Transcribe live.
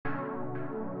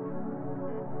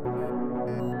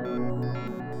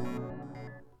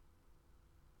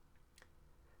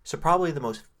So probably the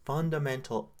most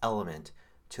fundamental element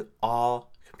to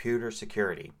all computer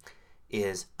security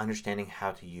is understanding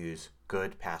how to use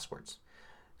good passwords.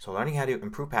 So learning how to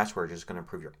improve passwords is going to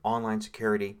improve your online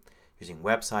security using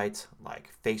websites like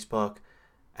Facebook,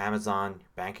 Amazon, your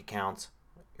bank accounts,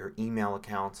 your email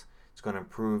accounts. It's going to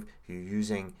improve you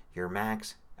using your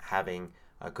Macs, having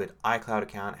a good iCloud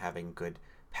account, having good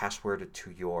password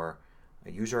to your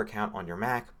user account on your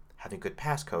Mac, having good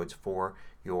passcodes for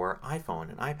your iPhone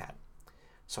and iPad.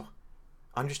 So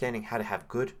understanding how to have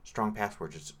good, strong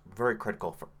passwords is very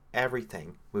critical for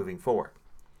everything moving forward.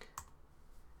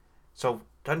 So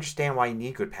to understand why you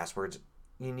need good passwords,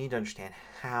 you need to understand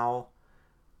how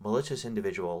malicious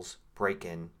individuals break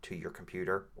into your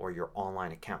computer or your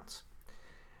online accounts.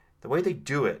 The way they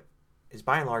do it is,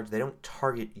 by and large, they don't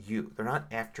target you. They're not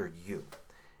after you.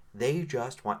 They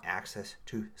just want access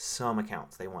to some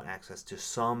accounts. They want access to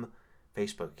some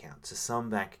Facebook accounts, to some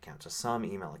bank accounts, to some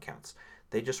email accounts.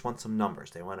 They just want some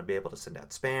numbers. They want to be able to send out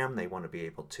spam. They want to be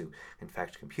able to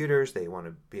infect computers. They want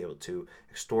to be able to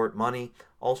extort money,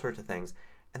 all sorts of things.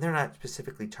 And they're not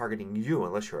specifically targeting you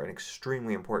unless you're an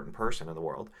extremely important person in the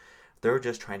world. They're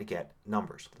just trying to get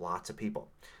numbers, lots of people.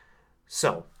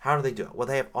 So how do they do it? Well,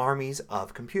 they have armies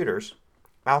of computers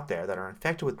out there that are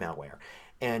infected with malware.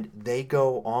 And they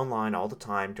go online all the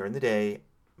time during the day,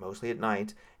 mostly at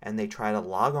night, and they try to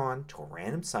log on to a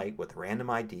random site with a random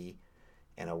ID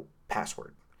and a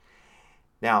password.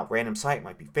 Now, random site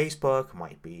might be Facebook,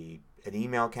 might be an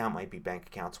email account, might be bank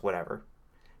accounts, whatever.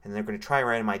 And they're going to try a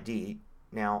random ID.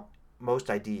 Now, most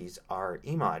IDs are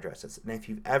email addresses. And if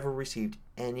you've ever received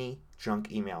any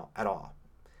junk email at all,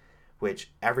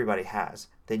 which everybody has,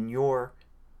 then your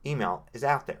email is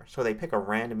out there. So they pick a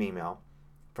random email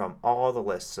from all the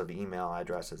lists of email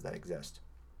addresses that exist.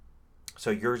 So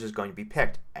yours is going to be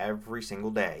picked every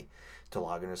single day to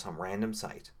log into some random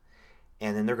site.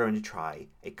 And then they're going to try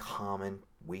a common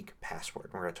weak password.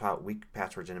 We're going to talk about weak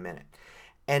passwords in a minute.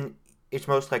 And it's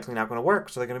most likely not going to work,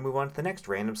 so they're going to move on to the next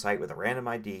random site with a random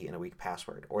ID and a weak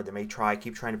password. Or they may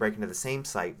keep trying to break into the same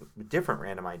site with different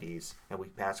random IDs and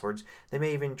weak passwords. They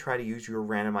may even try to use your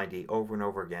random ID over and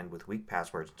over again with weak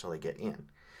passwords until they get in.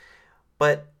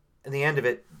 But in the end of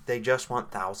it, they just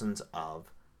want thousands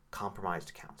of compromised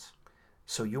accounts.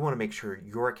 So you want to make sure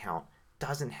your account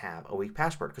doesn't have a weak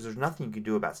password, because there's nothing you can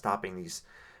do about stopping these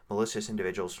malicious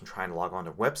individuals from trying to log on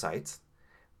to websites,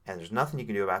 and there's nothing you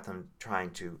can do about them trying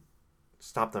to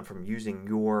stop them from using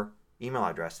your email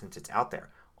address since it's out there.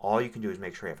 All you can do is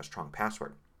make sure you have a strong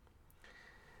password.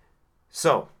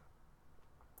 So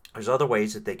there's other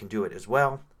ways that they can do it as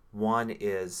well. One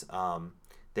is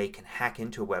they can hack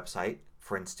into a website.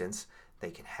 For instance,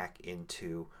 they can hack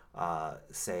into,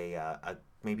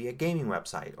 maybe a gaming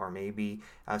website, or maybe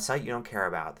a site you don't care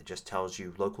about that just tells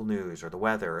you local news or the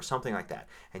weather or something like that.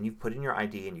 And you've put in your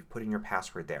ID and you've put in your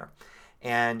password there.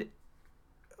 And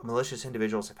malicious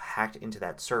individuals have hacked into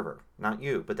that server. Not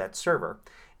you, but that server.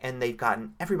 And they've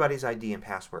gotten everybody's ID and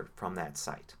password from that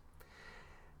site.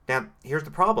 Now, here's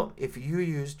the problem. If you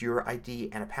used your ID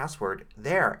and a password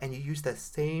there and you use the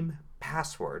same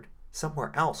password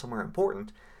somewhere else, somewhere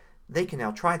important, they can now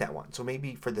try that one. So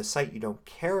maybe for the site you don't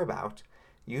care about,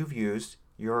 you've used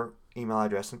your email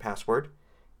address and password,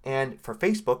 and for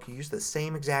Facebook you use the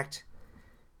same exact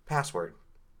password.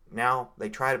 Now they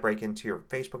try to break into your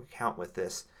Facebook account with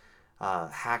this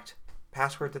hacked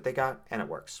password that they got, and it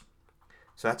works.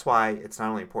 So that's why it's not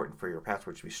only important for your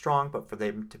passwords to be strong, but for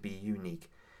them to be unique.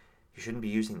 You shouldn't be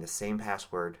using the same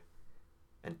password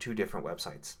in two different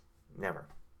websites. Never.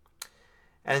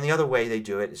 And the other way they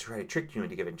do it is to try to trick you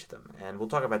into giving to them. And we'll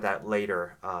talk about that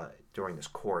later during this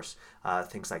course.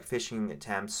 Things like phishing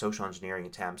attempts, social engineering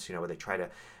attempts, where they try to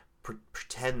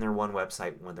pretend they're one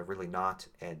website when they're really not,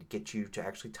 and get you to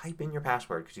actually type in your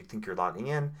password because you think you're logging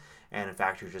in, and in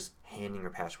fact you're just handing your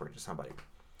password to somebody.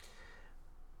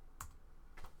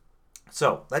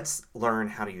 So let's learn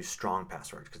how to use strong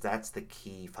passwords, because that's the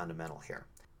key fundamental here.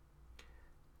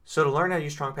 So to learn how to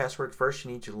use strong passwords, first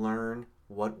you need to learn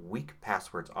what weak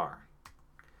passwords are.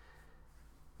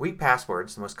 Weak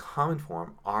passwords, the most common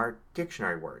form, are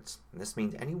dictionary words. And this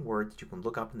means any word that you can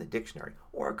look up in the dictionary,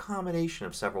 or a combination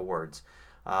of several words.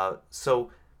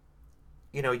 So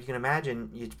you can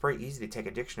imagine it's very easy to take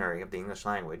a dictionary of the English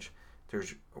language.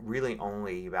 There's really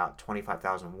only about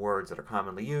 25,000 words that are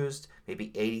commonly used,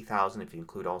 maybe 80,000 if you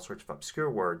include all sorts of obscure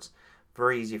words.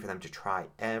 Very easy for them to try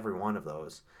every one of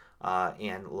those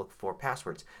and look for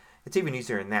passwords. It's even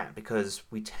easier than that because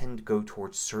we tend to go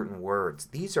towards certain words.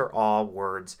 These are all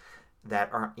words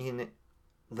that are in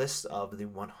lists of the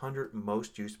 100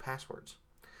 most used passwords.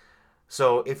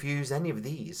 So if you use any of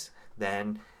these,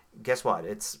 then guess what?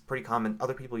 It's pretty common.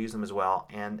 Other people use them as well,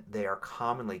 and they are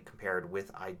commonly compared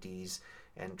with IDs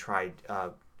and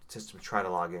systems try to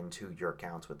log into your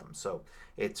accounts with them. So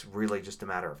it's really just a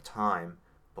matter of time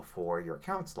before your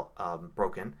account's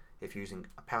broken if you're using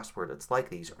a password that's like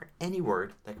these or any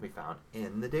word that can be found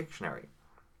in the dictionary.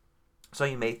 So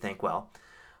you may think, well,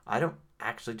 I don't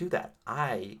actually do that.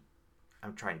 I'm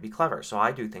trying to be clever, so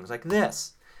I do things like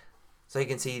this. So you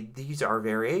can see these are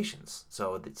variations.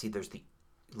 So see, there's the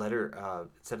letter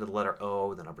instead of the letter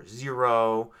O, the number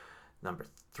 0, number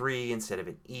 3 instead of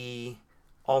an E,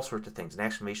 all sorts of things. An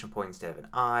exclamation point instead of an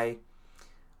I.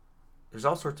 There's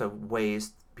all sorts of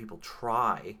ways people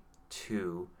try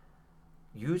to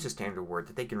use a standard word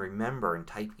that they can remember and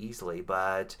type easily,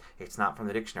 but it's not from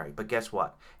the dictionary. But guess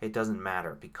what? It doesn't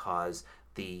matter because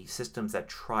the systems that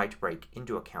try to break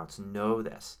into accounts know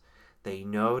this. They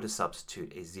know to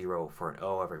substitute a 0 for an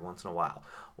O every once in a while,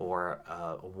 or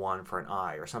a 1 for an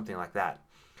I, or something like that.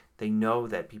 They know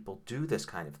that people do this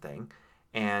kind of thing,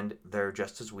 and they're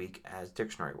just as weak as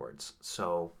dictionary words.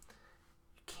 So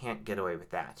you can't get away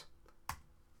with that.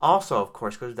 Also, of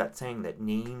course, goes without saying that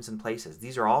names and places,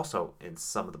 these are also in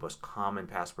some of the most common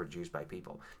passwords used by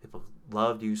people. People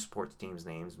love to use sports teams'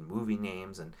 names, and movie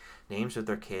names, and names of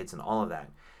their kids, and all of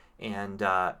that. And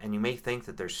you may think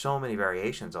that there's so many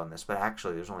variations on this, but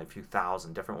actually there's only a few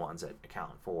thousand different ones that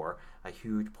account for a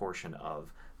huge portion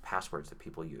of passwords that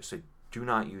people use. So do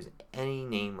not use any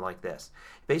name like this.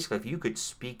 Basically, if you could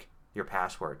speak your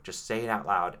password, just say it out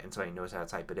loud and somebody knows how to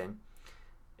type it in,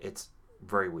 it's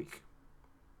very weak.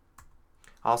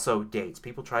 Also, dates.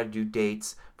 People try to do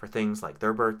dates for things like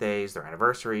their birthdays, their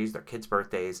anniversaries, their kids'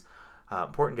 birthdays,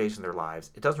 important days in their lives.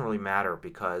 It doesn't really matter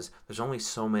because there's only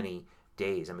so many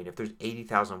days. I mean, if there's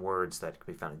 80,000 words that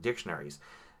can be found in dictionaries,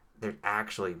 there's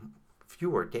actually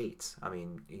fewer dates. I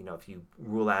mean, if you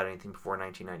rule out anything before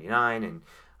 1999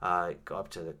 and go up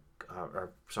to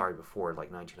before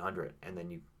like 1900, and then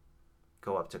you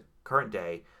go up to current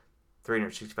day,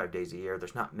 365 days a year,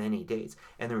 there's not many dates.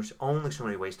 And there's only so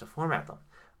many ways to format them.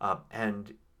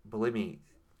 And believe me,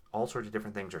 all sorts of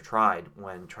different things are tried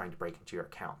when trying to break into your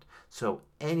account. So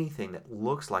anything that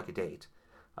looks like a date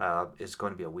is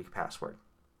going to be a weak password.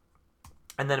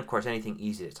 And then, of course, anything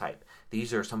easy to type.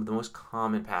 These are some of the most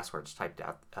common passwords typed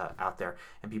out there,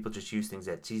 and people just use things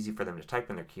that's easy for them to type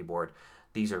on their keyboard.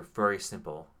 These are very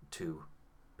simple to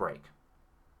break.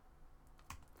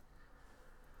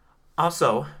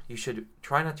 Also, you should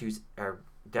try not to use, or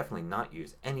definitely not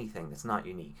use, anything that's not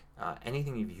unique.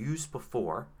 Anything you've used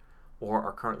before or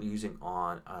are currently using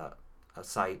on a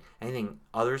site, anything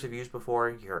others have used before,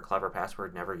 you're a clever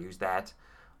password, never use that.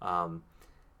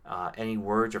 Any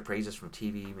words or phrases from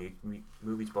TV,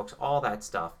 movies, books, all that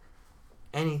stuff.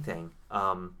 Anything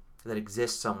that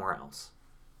exists somewhere else.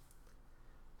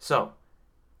 So,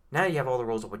 now you have all the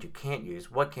rules of what you can't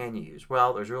use. What can you use?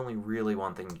 Well, there's only really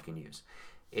one thing you can use.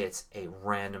 It's a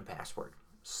random password.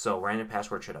 So random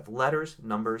passwords should have letters,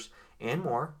 numbers, and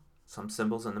more, some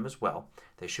symbols in them as well.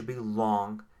 They should be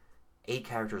long, 8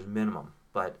 characters minimum,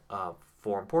 but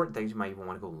for important things you might even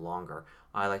want to go longer.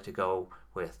 I like to go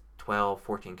with 12,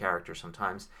 14 characters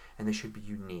sometimes, and they should be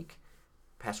unique.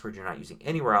 Passwords you're not using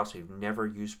anywhere else, you've never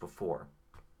used before.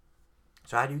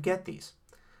 So how do you get these?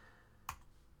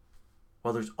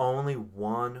 Well, there's only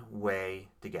one way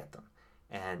to get them,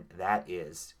 and that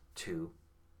is to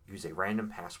use a random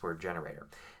password generator.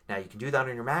 Now, you can do that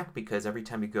on your Mac because every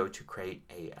time you go to create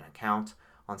an account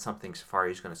on something, Safari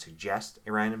is going to suggest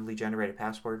a randomly generated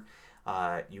password.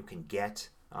 You can get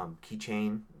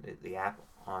Keychain, the app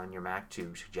on your Mac,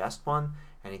 to suggest one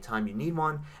anytime you need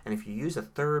one. And if you use a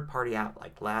third-party app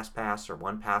like LastPass or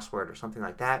 1Password or something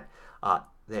like that,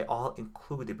 they all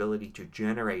include the ability to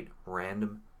generate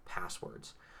random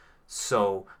passwords.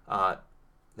 So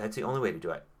that's the only way to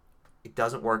do it. It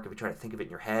doesn't work if you try to think of it in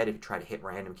your head. If you try to hit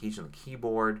random keys on the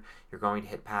keyboard, you're going to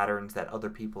hit patterns that other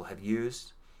people have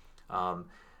used.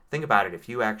 Think about it. If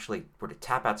you actually were to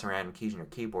tap out some random keys on your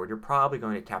keyboard, you're probably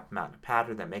going to tap them out in a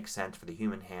pattern that makes sense for the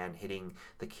human hand hitting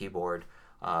the keyboard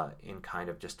in kind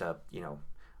of just a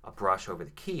brush over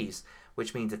the keys,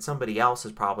 which means that somebody else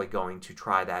is probably going to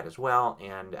try that as well.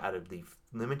 And out of the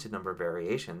limited number of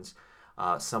variations,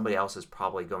 somebody else is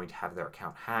probably going to have their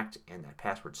account hacked and that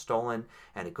password stolen,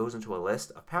 and it goes into a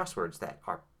list of passwords that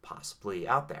are possibly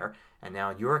out there, and now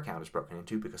your account is broken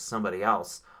into because somebody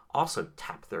else also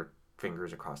tapped their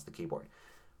fingers across the keyboard.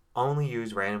 Only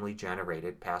use randomly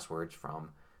generated passwords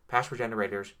from password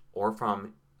generators or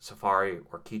from Safari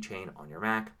or Keychain on your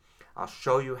Mac. I'll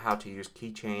show you how to use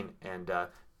Keychain and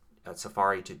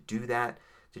Safari to do that.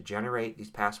 to generate these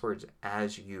passwords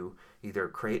as you either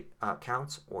create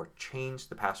accounts or change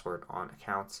the password on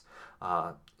accounts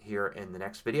here in the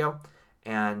next video.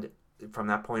 And from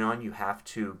that point on, you have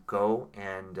to go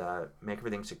and make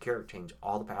everything secure, change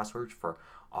all the passwords for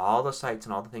all the sites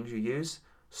and all the things you use,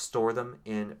 store them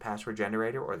in Password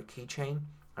Generator or the keychain,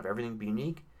 have everything be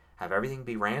unique, have everything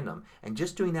be random. And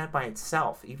just doing that by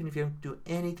itself, even if you don't do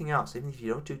anything else, even if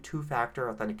you don't do two-factor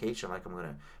authentication like I'm going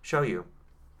to show you,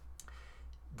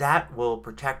 that will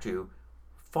protect you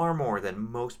far more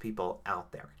than most people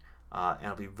out there. And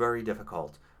it'll be very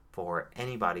difficult for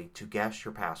anybody to guess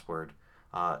your password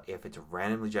if it's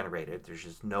randomly generated. There's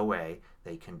just no way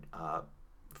they can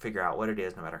figure out what it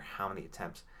is, no matter how many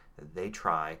attempts they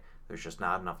try. There's just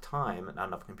not enough time, not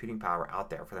enough computing power out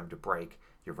there for them to break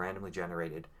your randomly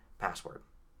generated password.